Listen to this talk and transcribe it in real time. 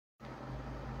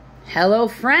Hello,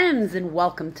 friends, and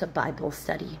welcome to Bible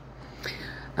study.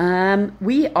 Welcome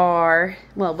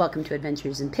to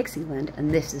Adventures in Pixieland,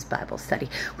 and this is Bible study.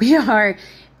 We are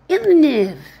in the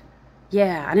NIV.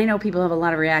 Yeah, and I know people have a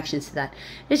lot of reactions to that.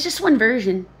 It's just one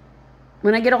version.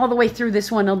 When I get all the way through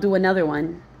this one, I'll do another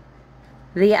one.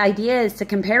 The idea is to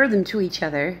compare them to each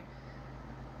other.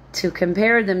 To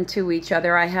compare them to each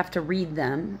other, I have to read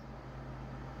them.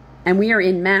 And we are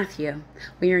in Matthew.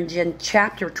 We are in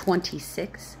chapter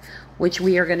 26, which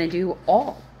we are going to do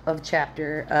all of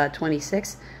chapter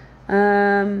 26,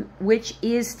 which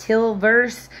is till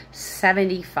verse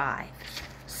 75.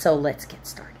 So let's get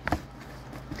started.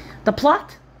 The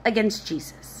plot against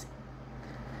Jesus.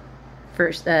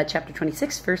 Chapter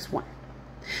 26, verse 1.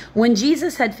 When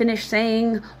Jesus had finished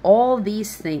saying all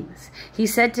these things, he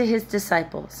said to his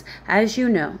disciples, "As you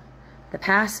know, the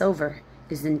Passover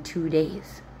is in 2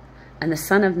 days. And the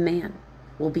Son of Man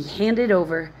will be handed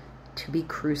over to be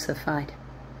crucified."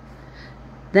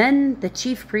 Then the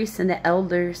chief priests and the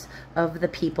elders of the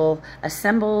people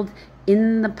assembled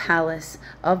in the palace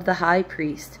of the high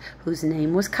priest, whose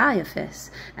name was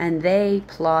Caiaphas, and they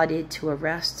plotted to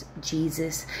arrest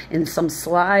Jesus in some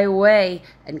sly way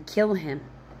and kill him,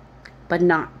 but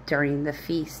not during the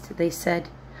feast, they said,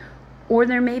 or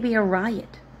there may be a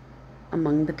riot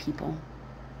among the people.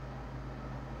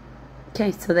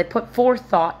 Okay, so they put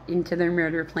forethought into their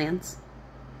murder plans.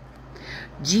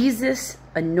 Jesus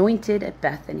anointed at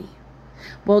Bethany.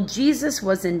 Well, Jesus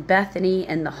was in Bethany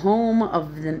in the home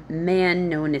of the man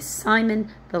known as Simon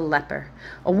the leper.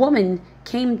 A woman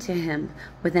came to him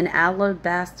with an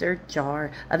alabaster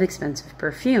jar of expensive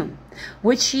perfume,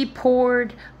 which she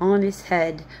poured on his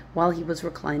head while he was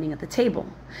reclining at the table.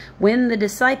 When the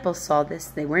disciples saw this,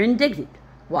 they were indignant.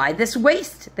 "Why this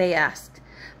waste?" they asked.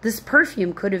 "This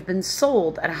perfume could have been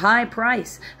sold at a high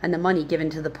price and the money given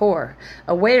to the poor."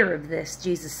 Aware of this,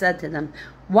 Jesus said to them,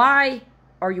 "Why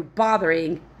are you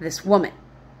bothering this woman?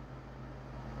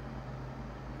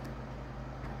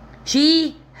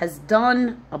 She has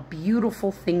done a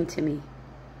beautiful thing to me.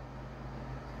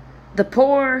 The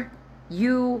poor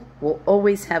you will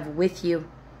always have with you,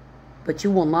 but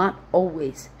you will not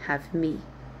always have me.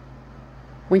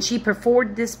 When she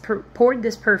poured this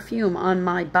perfume on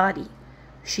my body,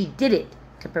 she did it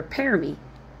to prepare me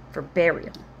for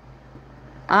burial.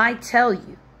 I tell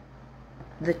you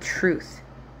the truth.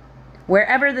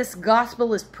 Wherever this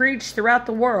gospel is preached throughout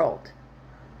the world,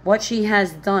 what she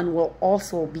has done will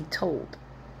also be told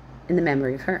in the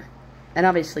memory of her." And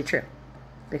obviously true,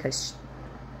 because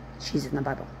she's in the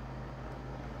Bible.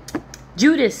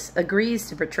 Judas agrees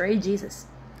to betray Jesus.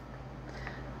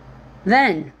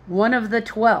 Then one of the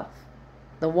 12,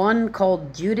 the one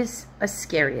called Judas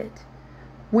Iscariot,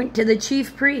 went to the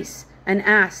chief priests and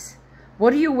asked,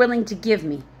 "What are you willing to give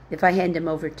me if I hand him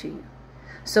over to you?"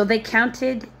 So they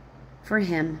counted for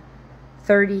him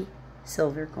 30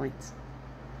 silver coins.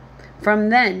 From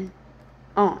then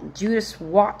on, Judas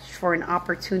watched for an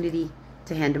opportunity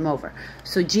to hand him over.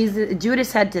 So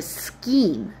Judas had to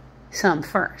scheme some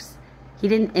first. He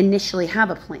didn't initially have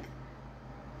a plan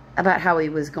about how he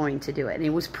was going to do it. And he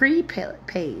was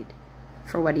prepaid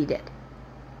for what he did,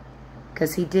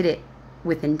 because he did it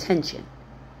with intention.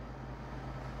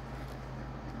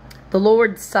 The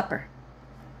Lord's Supper.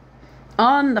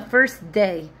 On the first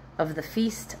day of the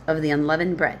Feast of the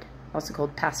Unleavened Bread, also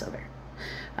called Passover,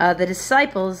 the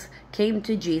disciples came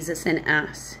to Jesus and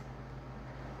asked,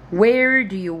 "Where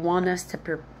do you want us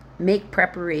to make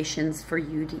preparations for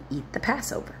you to eat the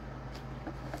Passover?"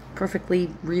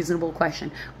 Perfectly reasonable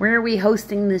question. Where are we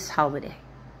hosting this holiday?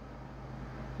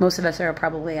 Most of us are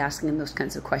probably asking those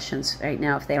kinds of questions right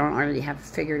now if they don't already have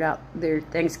figured out their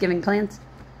Thanksgiving plans.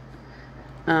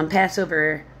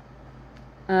 Passover.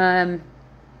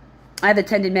 I've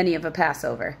attended many of a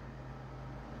Passover.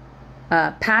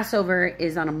 Passover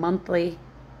is on a monthly,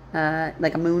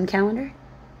 like a moon calendar,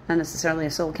 not necessarily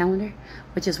a solar calendar,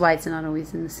 which is why it's not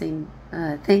always in the same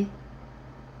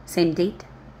same date.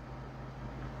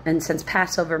 And since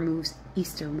Passover moves,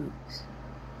 Easter moves.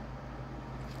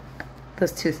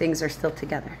 Those two things are still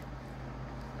together.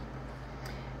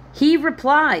 He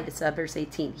replied, it's verse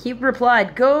 18. He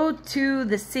replied, "Go to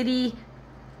the city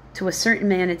to a certain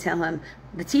man and tell him,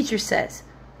 the teacher says,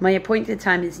 my appointed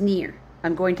time is near.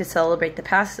 I'm going to celebrate the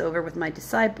Passover with my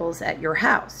disciples at your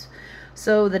house."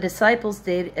 So the disciples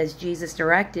did as Jesus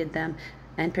directed them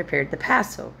and prepared the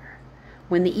Passover.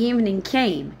 When the evening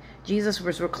came, Jesus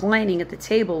was reclining at the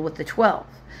table with the 12.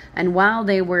 And while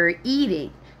they were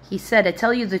eating, he said, "I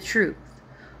tell you the truth.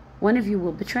 One of you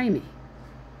will betray me."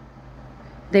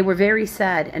 They were very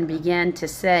sad and began to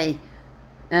say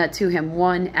to him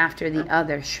one after the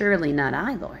other, "Surely not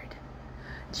I, Lord."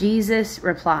 Jesus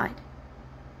replied,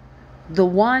 "The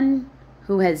one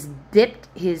who has dipped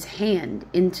his hand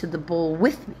into the bowl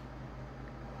with me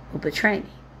will betray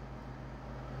me.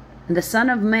 And the Son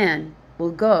of Man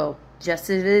will go just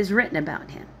as it is written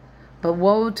about him. But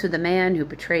woe to the man who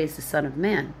betrays the Son of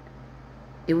Man.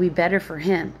 It would be better for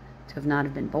him to have not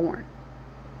have been born."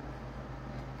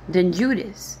 Then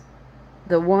Judas,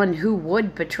 the one who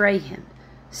would betray him,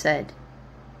 said,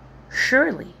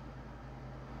 "Surely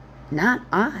not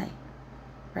I,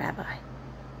 Rabbi."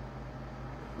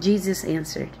 Jesus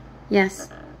answered, "Yes,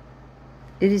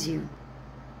 it is you."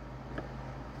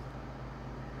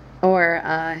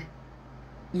 Or,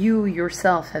 "You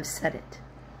yourself have said it."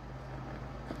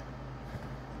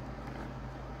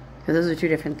 So those are two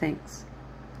different things.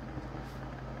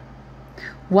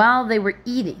 While they were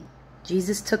eating,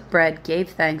 Jesus took bread, gave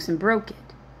thanks, and broke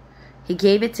it. He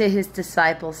gave it to his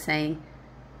disciples, saying,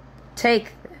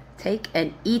 Take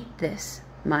and eat this,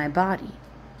 my body."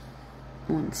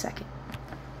 1 second.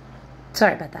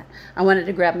 Sorry about that. I wanted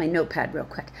to grab my notepad real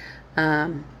quick.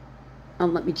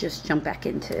 Let me just jump back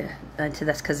into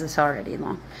this because it's already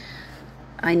long.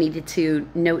 I needed to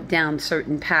note down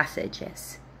certain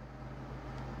passages.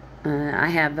 I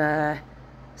have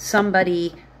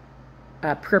somebody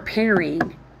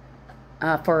preparing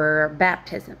for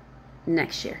baptism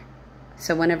next year.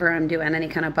 So whenever I'm doing any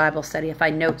kind of Bible study, if I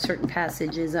note certain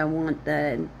passages I want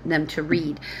them to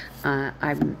read,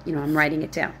 I'm writing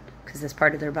it down because that's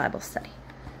part of their Bible study.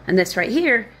 And this right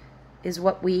here is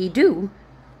what we do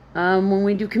when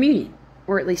we do communion,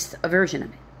 or at least a version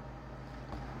of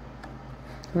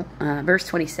it. Verse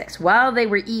 26. While they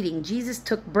were eating, Jesus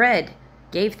took bread,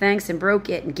 gave thanks, and broke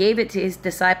it, and gave it to his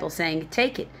disciples, saying,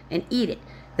 "Take it and eat it.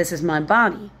 This is my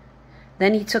body."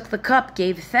 Then he took the cup,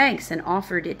 gave thanks, and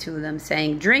offered it to them,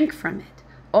 saying, "Drink from it,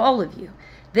 all of you.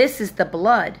 This is the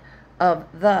blood of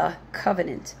the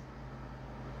covenant,"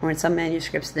 or in some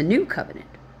manuscripts, the new covenant,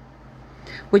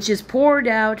 "which is poured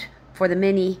out for the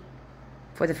many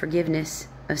for the forgiveness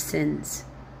of sins.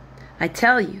 I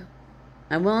tell you,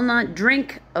 I will not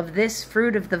drink of this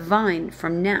fruit of the vine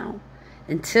from now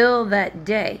until that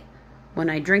day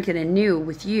when I drink it anew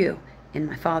with you in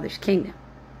my Father's kingdom."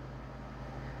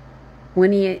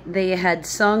 When they had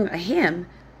sung a hymn,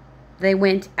 they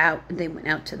went out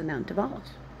to the Mount of Olives.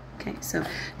 Okay, so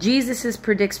Jesus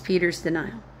predicts Peter's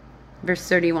denial. Verse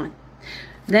 31.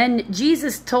 Then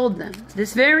Jesus told them,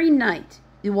 "This very night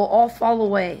you will all fall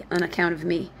away on account of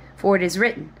me, for it is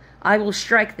written, I will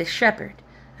strike the shepherd,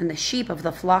 and the sheep of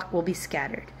the flock will be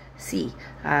scattered." See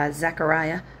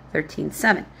Zechariah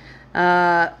 13:7.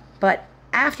 "But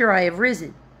after I have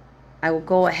risen, I will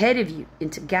go ahead of you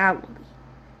into Galilee."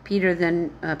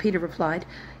 Peter replied,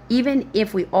 "Even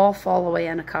if we all fall away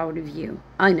on account of you,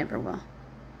 I never will."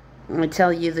 "I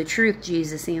tell you the truth,"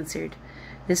 Jesus answered,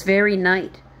 "this very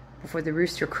night, before the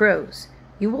rooster crows,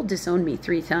 you will disown me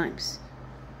 3 times.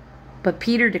 But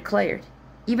Peter declared,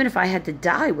 "Even if I had to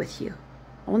die with you,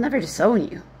 I will never disown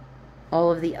you."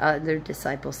 All of the other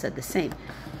disciples said the same.